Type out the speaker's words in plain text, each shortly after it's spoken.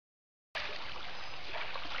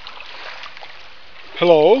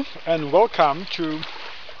Hello and welcome to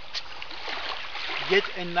yet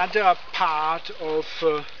another part of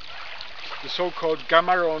the so-called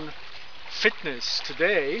GAMARON fitness.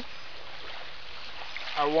 Today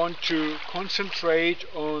I want to concentrate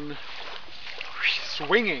on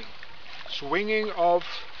swinging of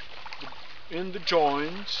in the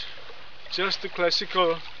joints, just the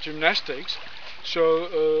classical gymnastics.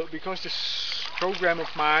 So because this program of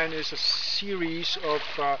mine is a series of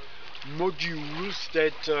modules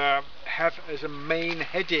that have as a main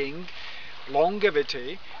heading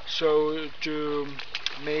longevity, so to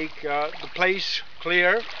make the place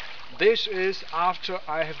clear, this is after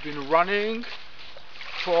I have been running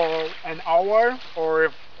for an hour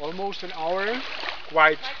or almost an hour,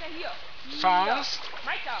 quite fast,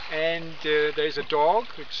 and there's a dog.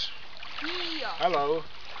 It's hello.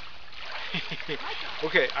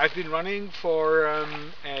 Okay, I've been running for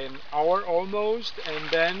an hour almost, and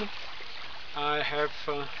then I have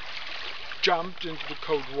jumped into the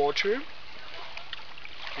cold water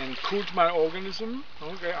and cooled my organism.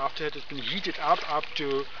 Okay, after it has been heated up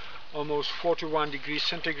to almost 41 degrees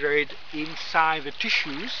centigrade inside the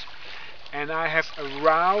tissues, and I have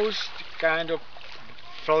aroused kind of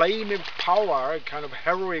flaming power, kind of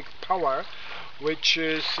heroic power, which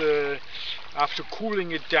is after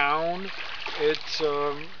cooling it down, it's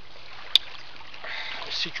a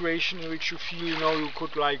situation in which you feel, you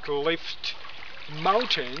could like lift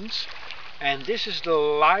mountains, and this is the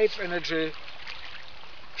life energy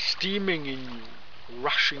steaming in you,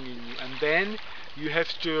 rushing in you, and then you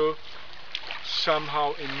have to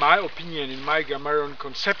somehow, in my opinion, in my GAMARON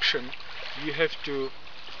conception, you have to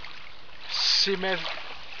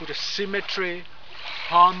put a symmetry,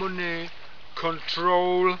 harmony,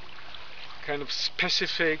 control, kind of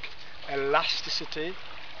specific elasticity.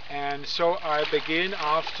 And so I begin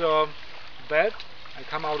after that. I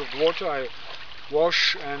come out of water, I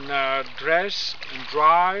wash and dress and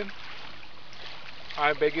dry.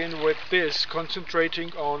 I begin with this,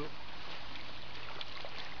 concentrating on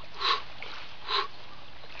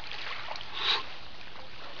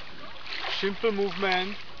simple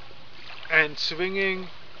movement and swinging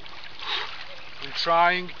and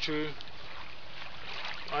trying to,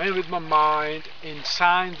 I am with my mind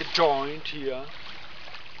inside the joint here,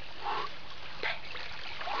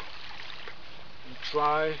 and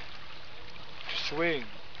try to swing.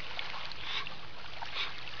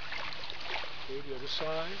 Okay, the other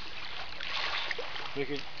side. Make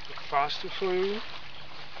it faster for you.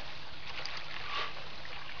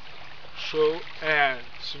 So, and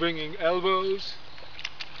swinging elbows,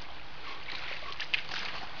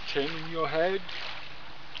 turning your head,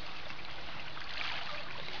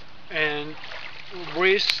 and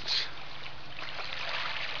wrists,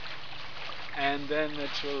 and then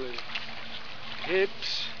naturally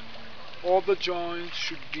hips. All the joints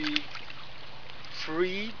should be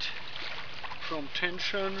freed from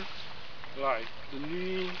tension, like the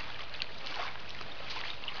knee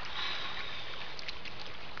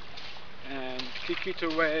and kick it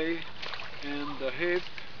away, and the hip.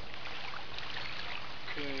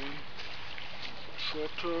 Okay,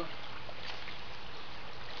 shorter.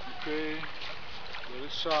 Okay, the other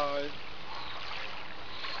side.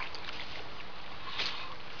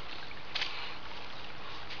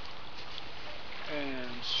 And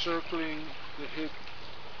circling the hip.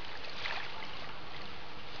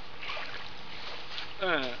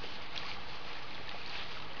 And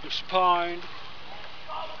the spine.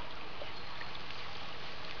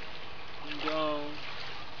 And down.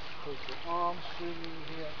 Put the arms swinging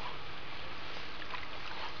here.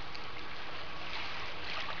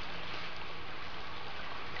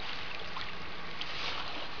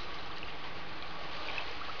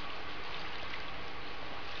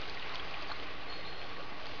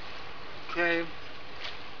 Okay,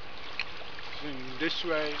 swing this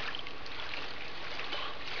way,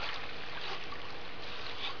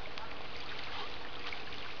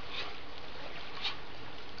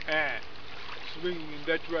 and swinging in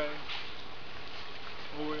that way,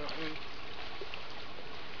 over your head.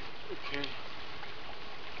 Okay,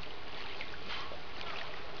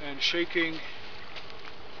 and shaking.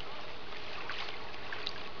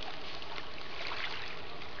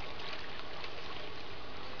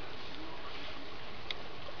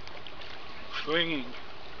 Swinging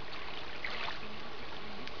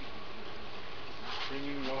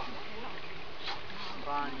your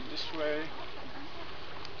spine this way,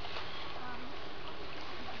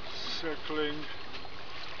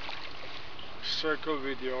 circle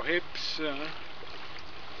with your hips,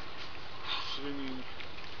 swinging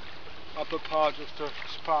upper part of the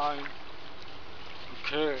spine.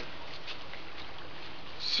 Okay,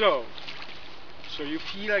 so So you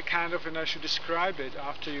feel like kind of, and I should describe it,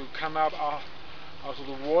 after you come up out of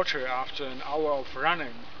the water after an hour of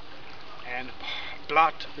running, and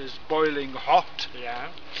blood is boiling hot,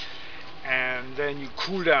 yeah, and then you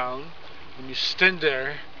cool down, and you stand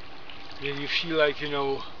there, and you feel like, you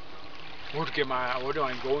know, what am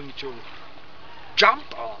I going to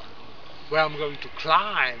jump on? Where I'm going to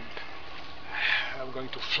climb? I'm going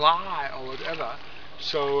to fly or whatever.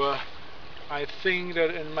 So I think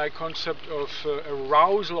that in my concept of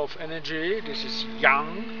arousal of energy, this is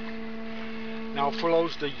yang. Now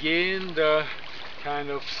follows the yin, the kind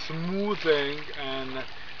of smoothing and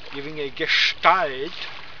giving a gestalt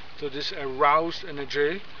to this aroused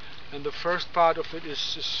energy. And the first part of it is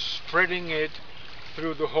spreading it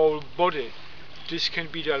through the whole body. This can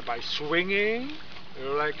be done by swinging,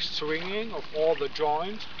 like swinging of all the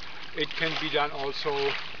joints. It can be done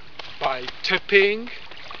also by tapping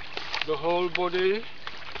the whole body.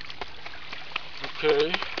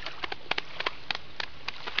 Okay.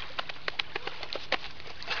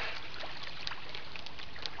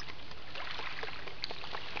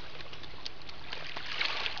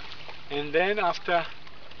 And then after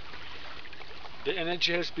the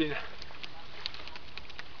energy has been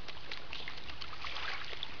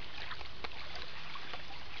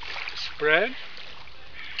spread,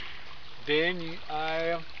 then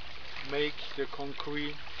I make the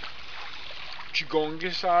concrete Qi Gong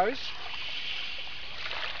exercise.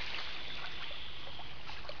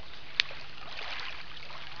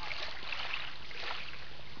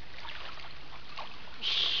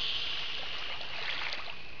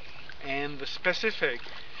 And the specific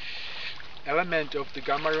element of the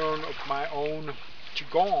GAMARON of my own Qi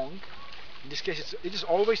Gong, in this case it is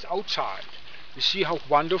always outside. You see how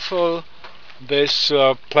wonderful this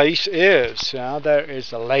place is. Yeah? There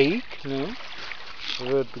is a lake, you know,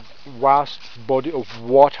 with a vast body of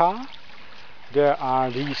water. There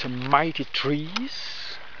are these mighty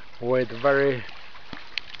trees with very,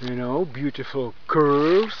 you know, beautiful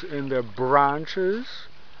curves in their branches,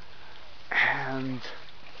 and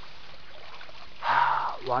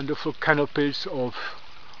wonderful canopies of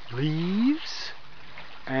leaves,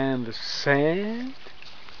 and the sand,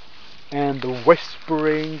 and the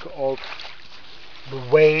whispering of the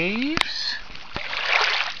waves.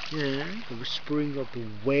 Yeah, the whispering of the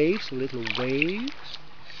waves, little waves.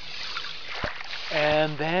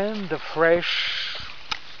 And then the fresh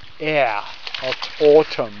air of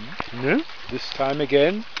autumn. No? This time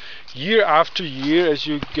again, year after year, as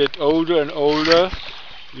you get older and older,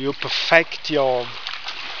 you perfect your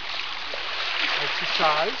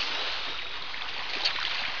exercise.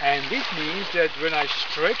 And this means that when I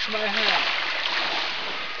stretch my hand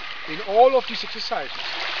in all of these exercises,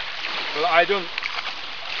 well, I don't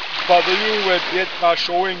bother you with yet by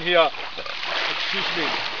showing here, excuse me,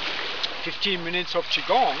 15 minutes of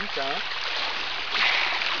Qigong,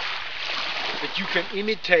 that you can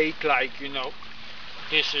imitate, like, you know,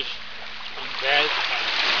 this is and that,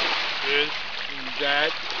 and this and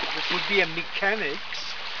that. This would be a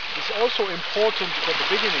mechanics. It's also important for the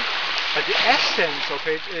beginning. But the essence of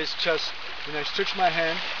it is just when I stretch my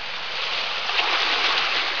hand,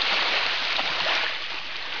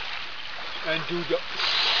 and do the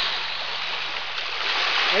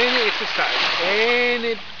any exercise,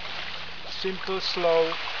 any simple,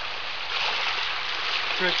 slow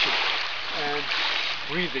stretching and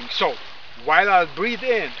breathing. So while I breathe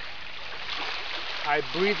in, I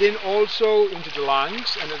breathe in also into the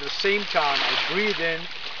lungs, and at the same time I breathe in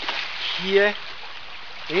here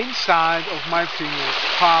inside of my fingers,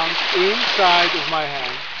 palms, inside of my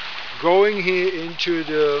hand, going here into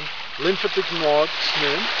the lymphatic nodes,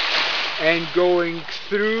 and going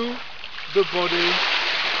through the body,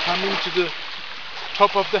 coming to the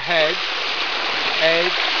top of the head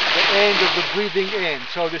at the end of the breathing in.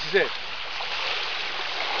 So this is it.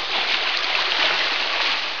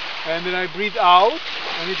 And then I breathe out,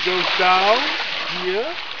 and it goes down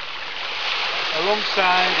here,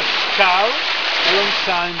 alongside the scalp,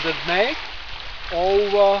 alongside the neck,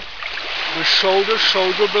 over the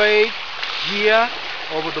shoulder blade, here,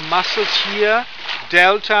 over the muscles here,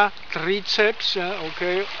 delta, triceps,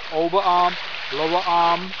 okay, overarm, lower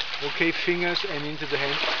arm, okay, fingers, and into the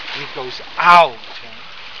hand, and it goes out.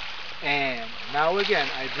 And now again,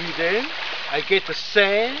 I breathe in, I get the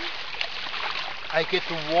sand, I get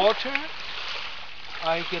the water,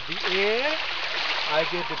 I get the air, I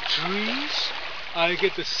get the trees, I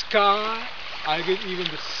get the sky, I get even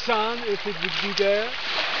the sun if it would be there,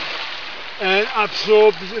 and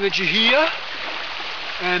absorb this energy here,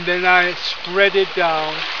 and then I spread it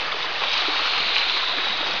down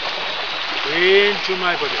into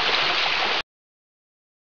my body.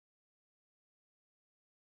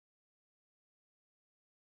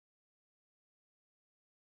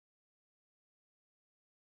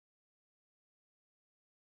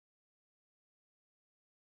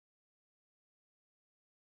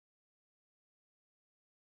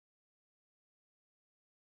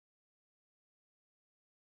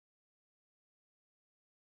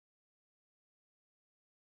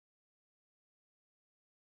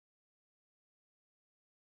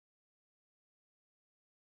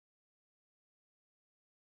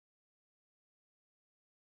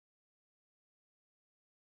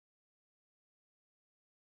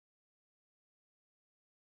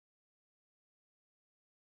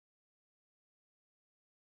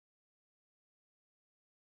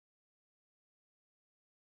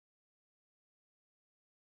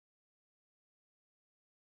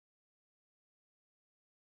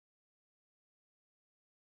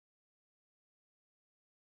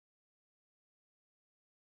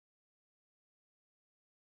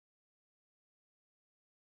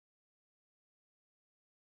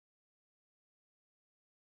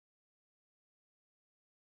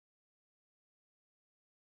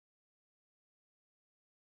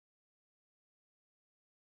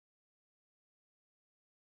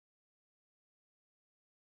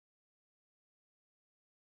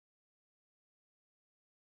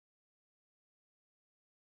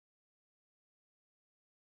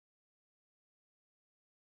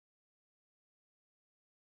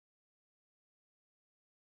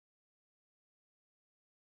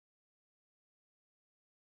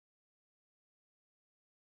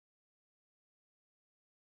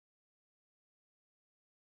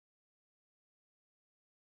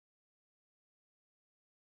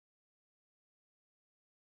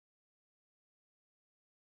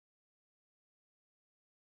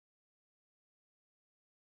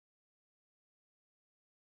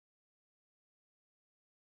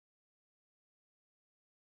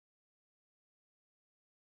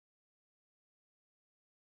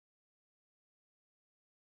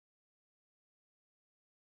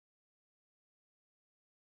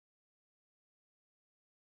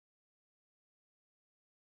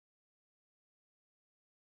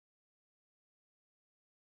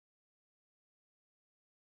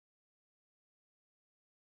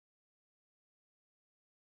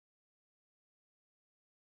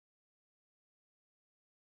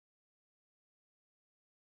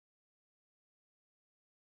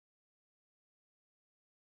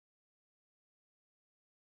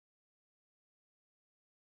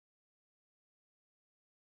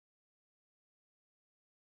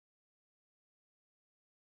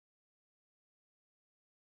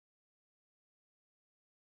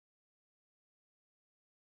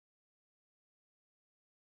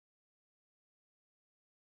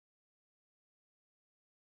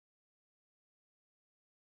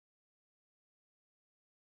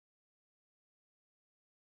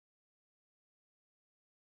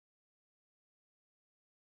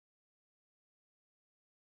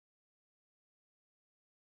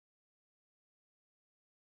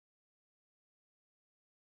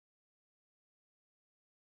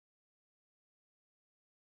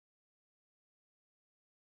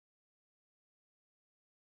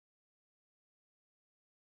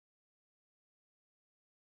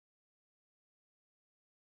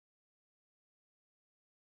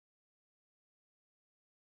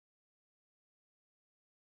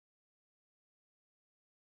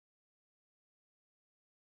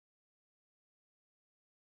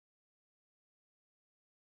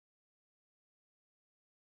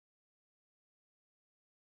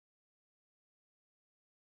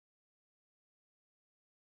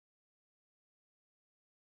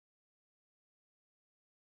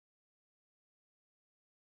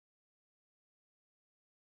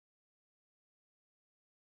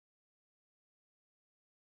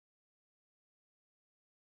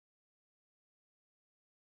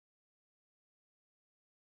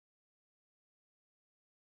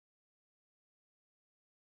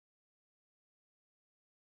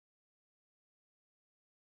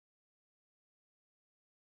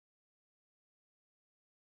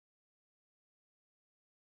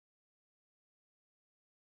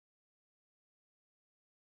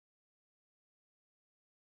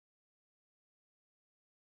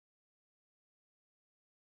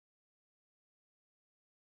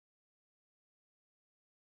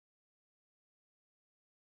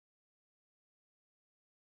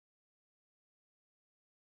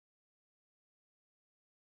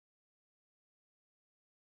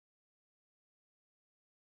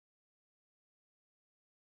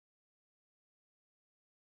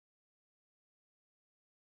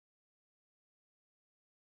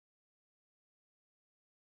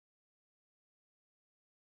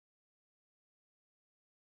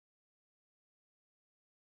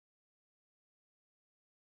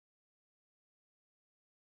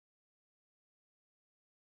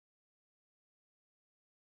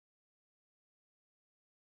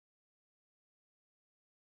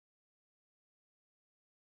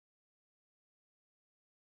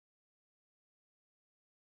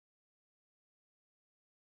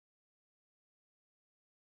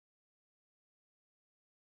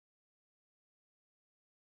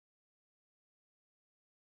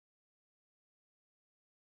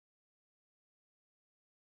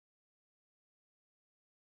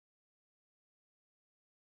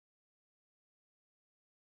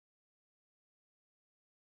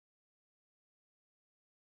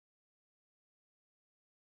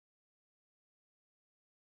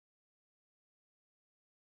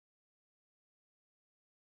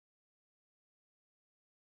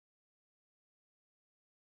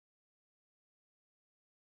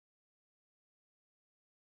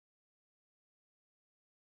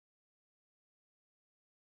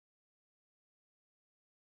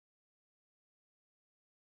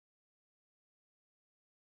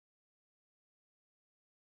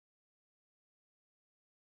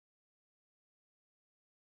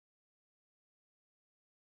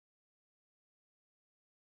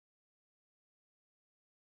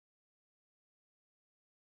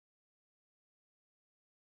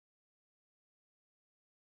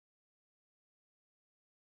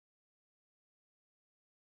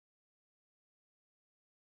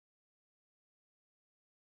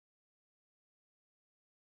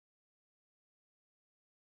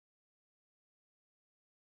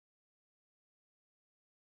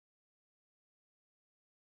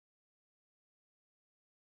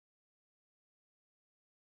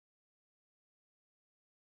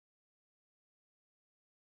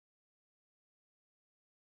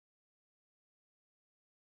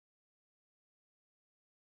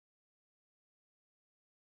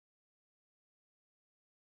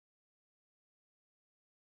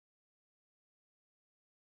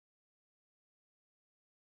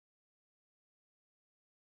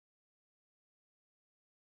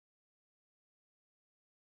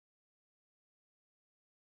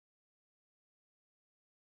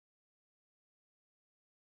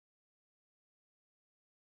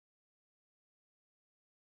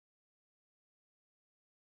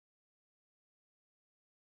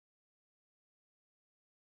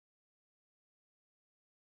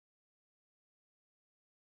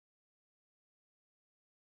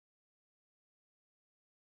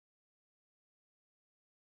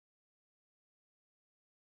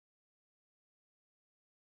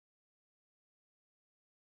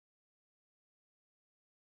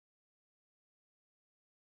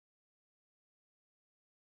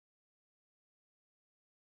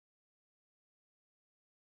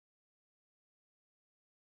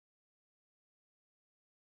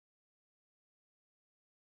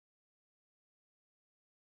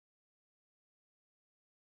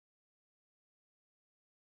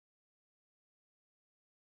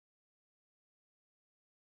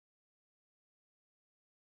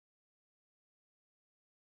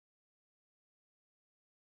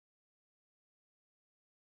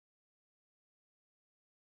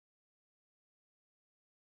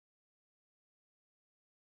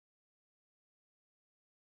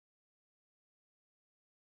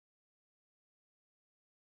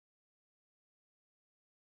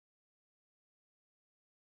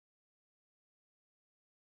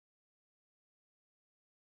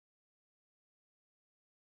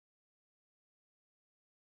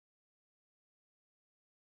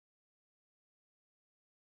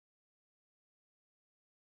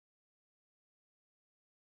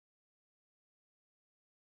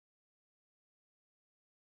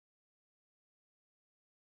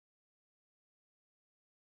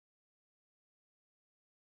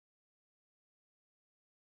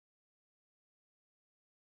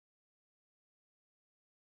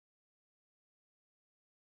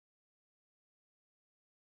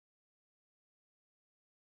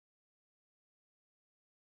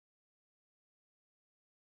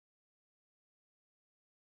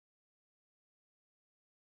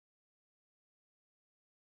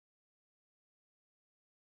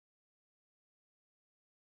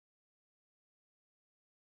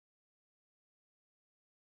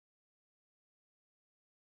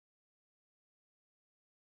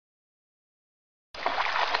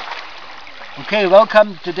 Okay,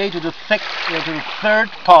 welcome today to the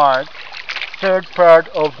third part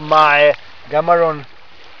of my GAMARON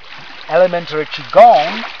elementary Qi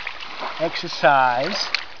Gong exercise.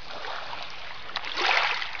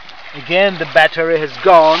 Again, the battery has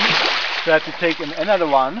gone, so I have to take another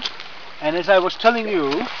one. And as I was telling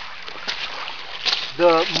you,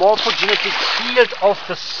 the morphogenetic field of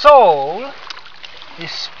the soul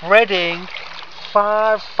is spreading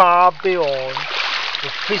far, far beyond the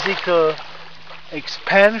physical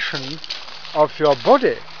expansion of your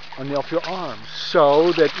body and of your arms.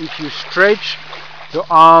 So that if you stretch the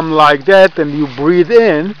arm like that and you breathe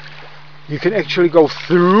in, you can actually go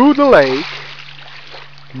through the lake.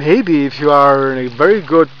 Maybe if you are in a very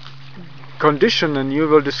good condition, and you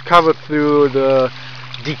will discover through the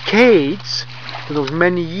decades, through those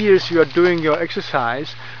many years you are doing your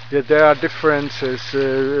exercise, that there are differences.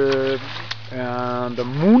 The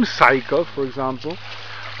moon cycle, for example.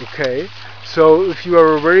 Okay, so if you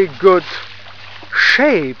are in a very good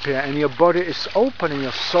shape, and your body is open and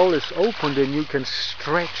your soul is open, then you can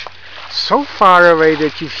stretch so far away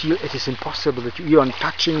that you feel it is impossible, that you are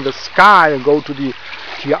touching the sky and go to the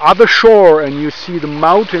other shore and you see the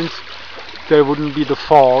mountains. There wouldn't be the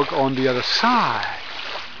fog on the other side.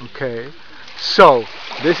 Okay, so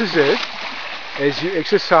this is it. As you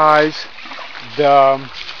exercise the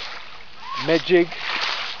magic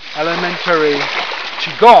elementary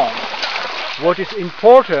Qi Gong, what is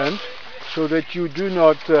important, so that you do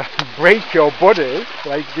not break your body,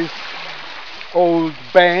 like this old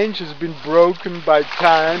bench has been broken by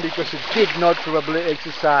time because it did not probably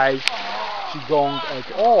exercise Qi Gong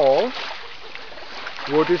at all.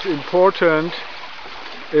 What is important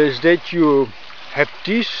is that you have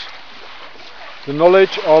the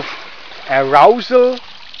knowledge of arousal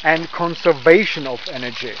and conservation of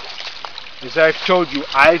energy. As I've told you,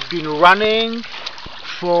 I've been running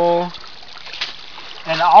for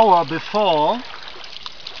an hour before,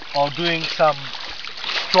 or doing some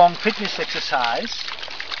strong fitness exercise,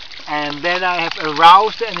 and then I have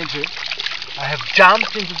aroused the energy. I have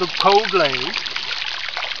jumped into the cold lake,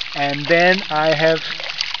 and then I have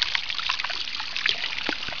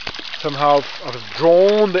somehow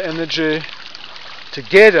drawn the energy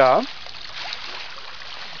together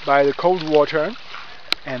by the cold water,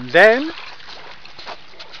 and then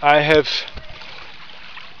I have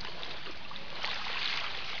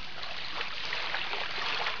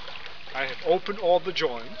opened all the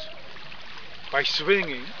joints by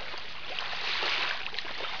swinging.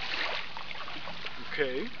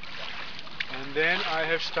 Okay, and then I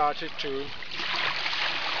have started to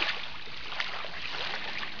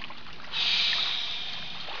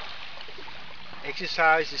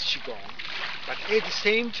exercise this Qi Gong, but at the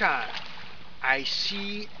same time I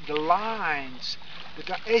see the lines that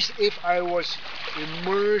are as if I was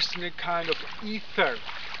immersed in a kind of ether.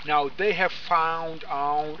 Now they have found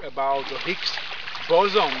out about the Higgs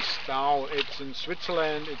bosons. Now it's in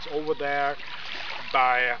Switzerland, it's over there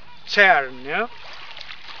by CERN, yeah?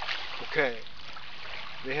 Okay.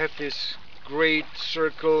 They have this great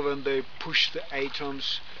circle when they push the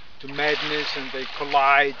atoms to madness and they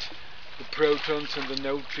collide the protons and the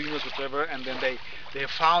neutrinos, whatever, and then they have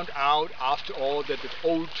found out after all that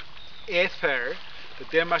old ether, that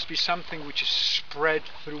there must be something which is spread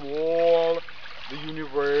through all the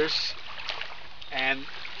universe, and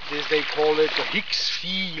this they call it the Higgs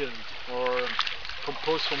field, or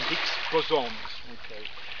composed from Higgs bosons. Okay.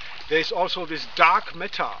 There's also this dark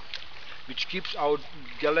matter which keeps our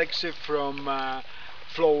galaxy from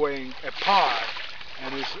flowing apart,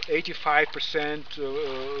 and is 85%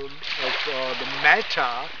 of the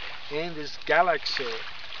matter in this galaxy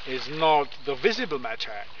is not the visible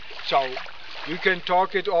matter. So you can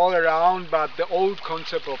talk it all around, but the old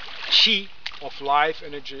concept of Qi, of life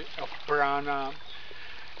energy, of prana,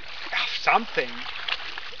 of something,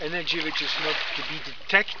 energy which is not to be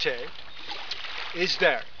detected, is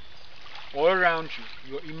there all around you.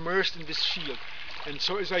 You are immersed in this field. And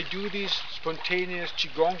so as I do these spontaneous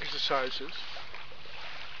Qi Gong exercises,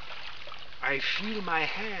 I feel my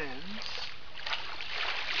hands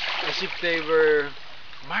as if they were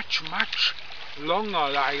much, much longer,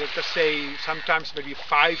 like let's say sometimes maybe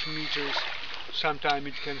 5 meters, sometimes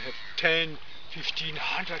it can have 10, 15,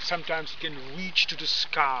 100, sometimes it can reach to the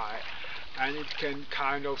sky, and it can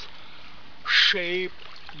kind of shape,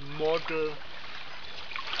 model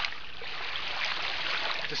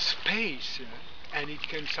the space, and it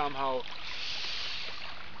can somehow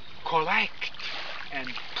collect and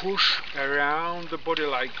push around the body,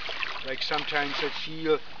 like sometimes I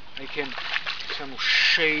feel I can somehow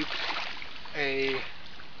shape a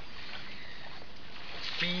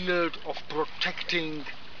field of protecting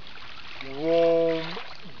warm,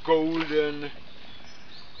 golden,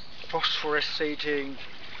 phosphorescing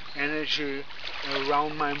energy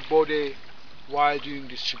around my body while doing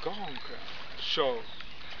this Qi Gong. So,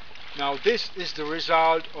 now this is the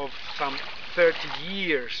result of some 30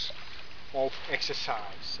 years of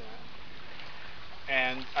exercise.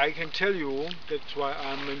 And I can tell you, that's why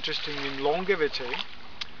I'm interested in longevity,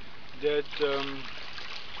 that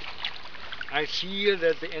I feel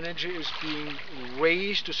that the energy is being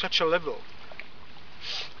raised to such a level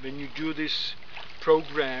when you do this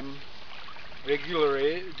program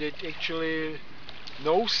regularly that actually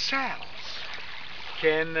no cells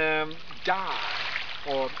can die,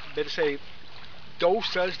 or better say, those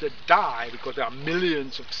cells that die, because there are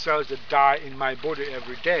millions of cells that die in my body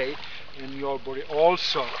every day, in your body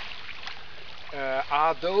also,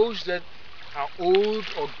 are those that are old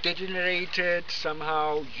or degenerated,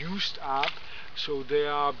 somehow used up, so they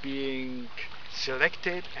are being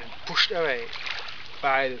selected and pushed away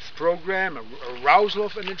by this program, arousal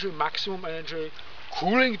of energy, maximum energy,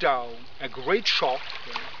 cooling down, a great shock,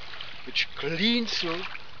 which cleans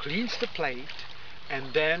the plate,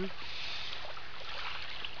 and then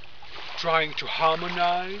trying to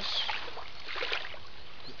harmonize,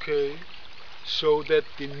 okay, so that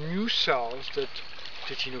the new cells that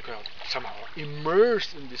are somehow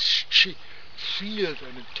immersed in this Qi field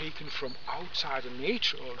and taken from outside of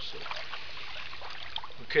nature also,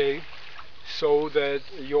 okay, so that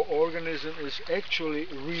your organism is actually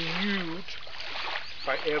renewed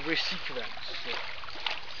by every sequence.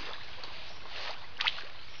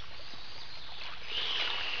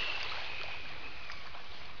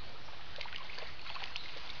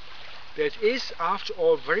 That is, after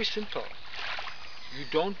all, very simple. You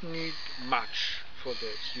don't need much for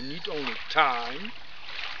this. You need only time.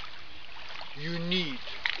 You need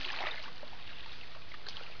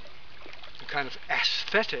a kind of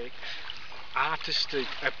aesthetic, artistic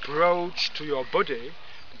approach to your body,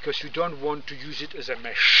 because you don't want to use it as a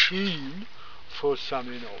machine for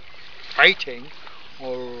some, fighting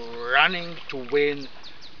or running to win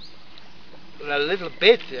a little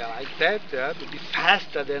bit, like that, to be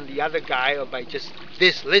faster than the other guy, or by just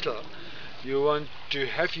this little. You want to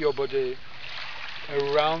have your body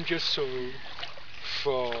around your soul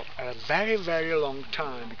for a very, very long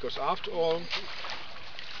time, because after all,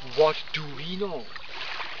 what do we know?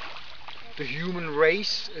 The human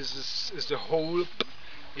race is the whole,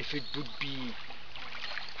 if it would be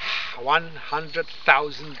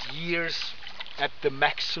 100,000 years at the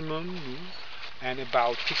maximum, and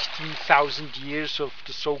about 15,000 years of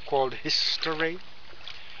the so-called history,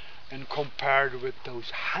 and compared with those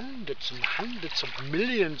hundreds and hundreds of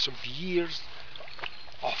millions of years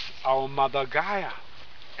of our Mother Gaia,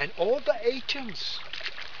 and all the atoms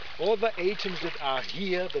that are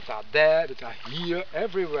here, that are there, that are here,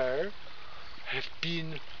 everywhere, have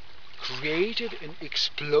been created in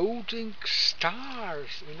exploding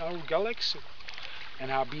stars in our galaxy, and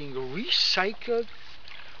are being recycled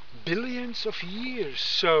billions of years.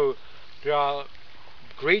 So there are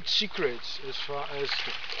great secrets as far as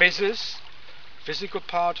the physical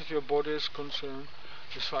part of your body is concerned,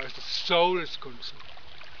 as far as the soul is concerned,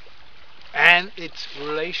 and its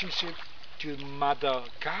relationship to Mother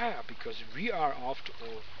Gaia, because we are, after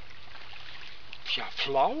all, we are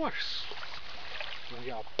flowers.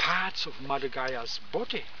 We are parts of Mother Gaia's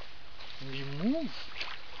body. We move,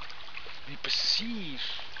 we perceive.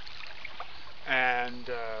 And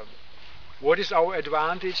what is our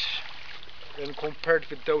advantage when compared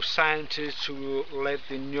with those scientists who let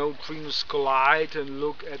the neutrinos collide and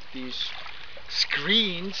look at these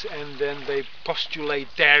screens, and then they postulate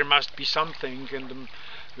there must be something, and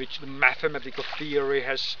which the mathematical theory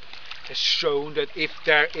has shown that if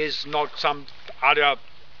there is not some other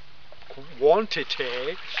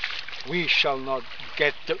quantity, we shall not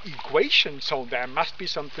get the equation, so there must be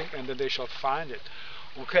something, and then they shall find it.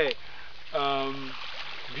 Okay,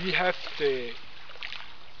 we have the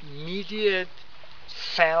immediate,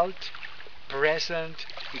 felt, present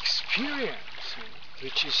experience,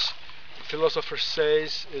 which is, the philosopher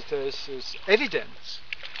says, it is evidence.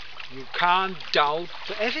 You can't doubt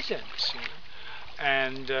the evidence.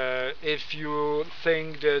 And if you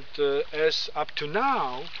think that as up to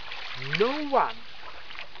now, no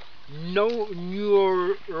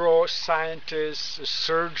neuroscientist,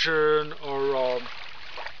 surgeon, or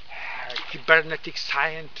cybernetic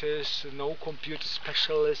scientist, no computer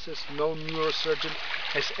specialist, no neurosurgeon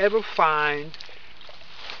has ever found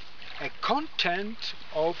a content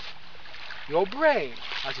of your brain.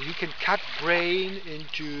 Also, you can cut brain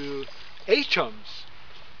into atoms,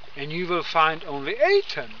 and you will find only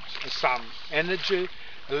atoms, some energy,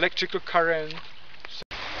 electrical current.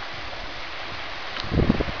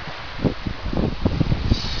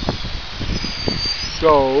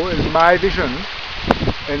 So, in my vision,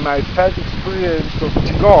 in my felt experience of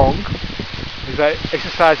Qi Gong, as I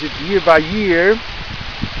exercise it year by year,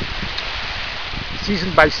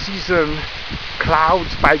 season by season,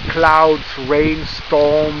 clouds by clouds, rain,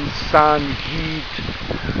 storm, sun, heat,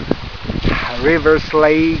 rivers,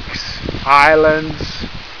 lakes, islands,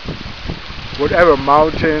 whatever,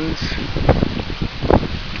 mountains,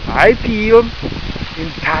 I feel in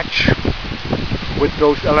touch with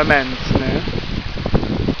those elements,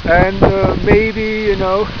 and maybe,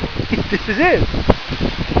 this is it,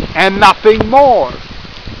 and nothing more.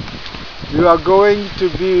 You are going to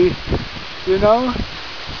be,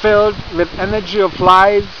 filled with energy of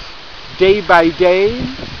life day by day,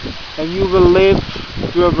 and you will live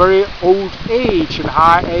to a very old age and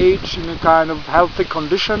high age in a kind of healthy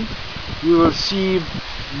condition. You will see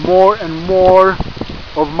more and more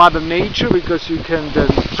of Mother Nature, because you can then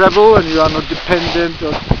travel and you are not dependent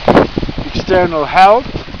on external help.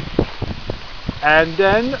 And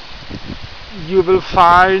then you will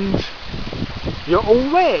find your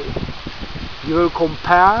own way. You will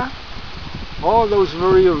compare all those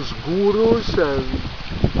various gurus and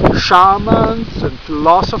shamans and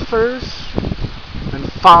philosophers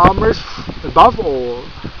and farmers. Above all,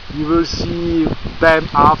 you will see them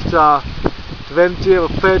after 20 or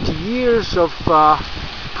 30 years of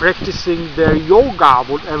practicing their yoga,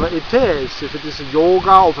 whatever it is. If it is a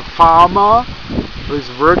yoga of a farmer who is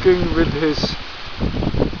working with his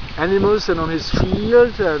animals and on his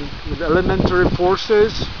field and with elementary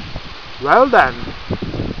forces, well then,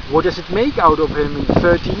 what does it make out of him in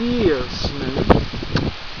 30 years?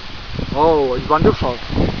 Oh, it's wonderful.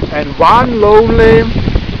 And one lonely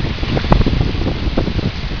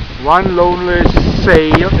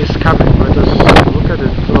sail is coming. Let us look at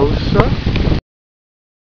it closer.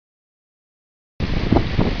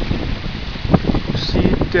 See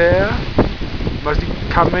it there? Must be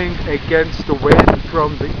coming against the wind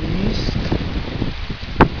from the east.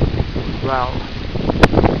 Well,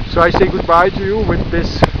 so I say goodbye to you with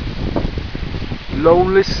this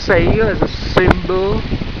lonely sail as a symbol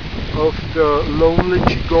of the lonely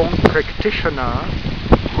Qi Gong practitioner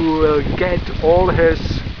who will get all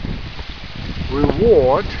his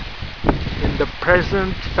reward in the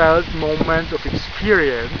present felt moment of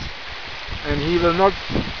experience, and he will not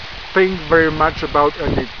think very much about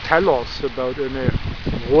any telos, about any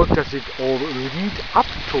what does it all lead up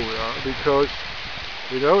to, because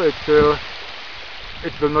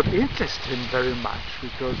it will not interest him very much,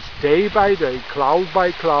 because day by day, cloud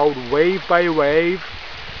by cloud, wave by wave,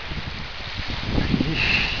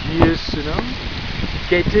 he is,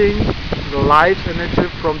 getting the life energy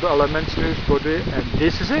from the elements in his body, and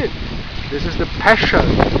this is it. This is the passion.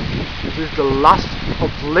 This is the lust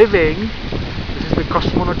of living. This is the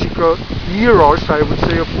cosmological Eros, I would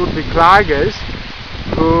say, of Ludwig Klages,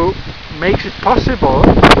 who makes it possible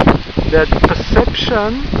that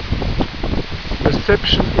perception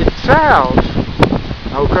itself.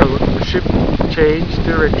 Okay, the ship changed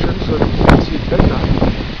direction so that you can see it better.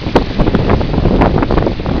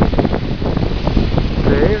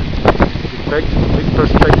 Okay, get back to the big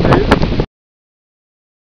perspective.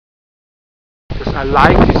 Because I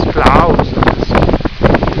like these clouds.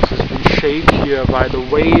 This has been shaped here by the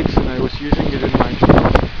waves, and I was using it in my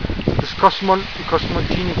talk. This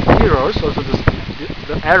cosmogenic Eros, also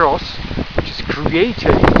the Eros, which is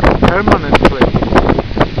creating permanently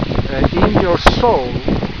in your soul,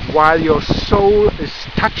 while your soul is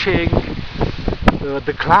touching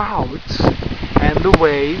the clouds and the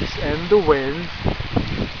waves and the wind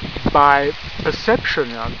by perception.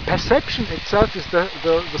 Perception itself is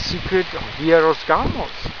the secret of Eros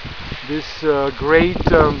Gamos, this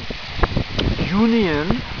great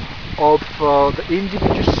union of the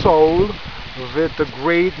individual soul with the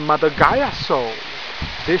great Mother Gaia soul.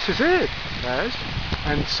 This is it, yes?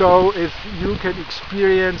 And so if you can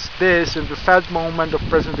experience this in the felt moment of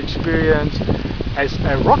present experience as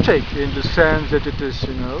erotic, in the sense that it is,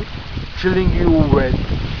 filling you with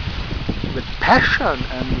passion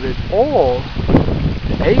and with awe,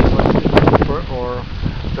 or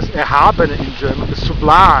das Erhabene in German, the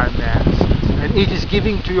sublime, yes? And it is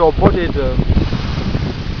giving to your body the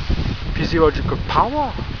physiological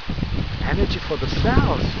power, energy for the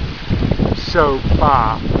cells. So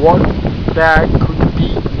far, what there could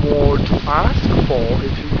be more to ask for?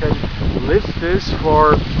 If you can live this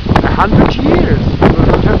for 100 years, you will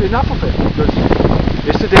not have enough of it. Because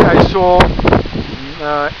yesterday I saw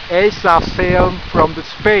ESA film from the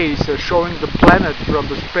space, showing the planet from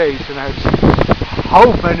the space, and I've seen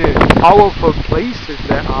how many powerful places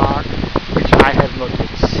there are which I have not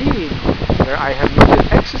yet seen, where I have not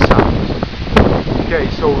yet exercised. Okay,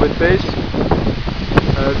 so with this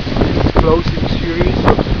closing series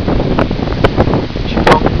of Qi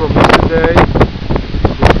Gong from yesterday.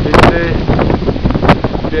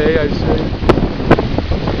 Today I say,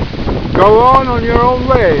 go on your own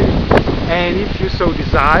way, and if you so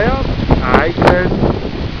desire, I can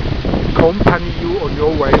accompany you on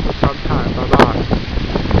your way for some time.